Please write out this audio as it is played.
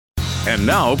And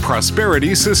now,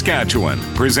 Prosperity Saskatchewan,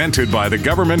 presented by the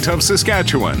Government of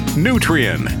Saskatchewan,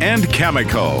 Nutrien, and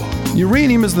Cameco.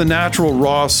 Uranium is the natural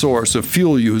raw source of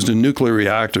fuel used in nuclear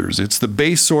reactors. It's the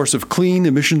base source of clean,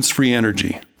 emissions-free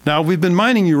energy. Now, we've been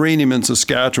mining uranium in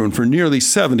Saskatchewan for nearly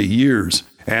 70 years,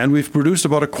 and we've produced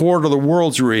about a quarter of the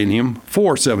world's uranium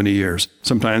for 70 years.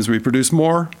 Sometimes we produce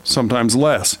more, sometimes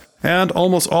less. And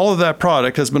almost all of that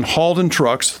product has been hauled in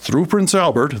trucks through Prince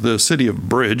Albert, the city of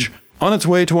Bridge, on its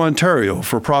way to Ontario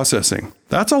for processing.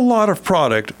 That's a lot of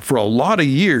product for a lot of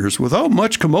years without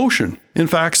much commotion. In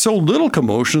fact, so little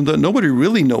commotion that nobody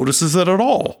really notices it at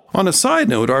all. On a side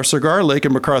note, our Cigar Lake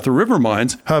and McArthur River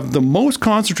mines have the most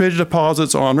concentrated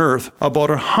deposits on Earth, about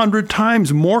 100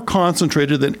 times more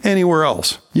concentrated than anywhere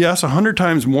else. Yes, 100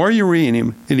 times more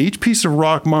uranium in each piece of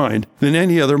rock mined than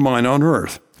any other mine on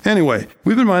Earth. Anyway,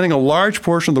 we've been mining a large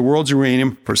portion of the world's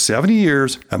uranium for 70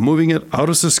 years and moving it out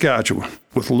of Saskatchewan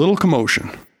with little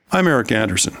commotion. I'm Eric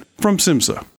Anderson from SIMSA.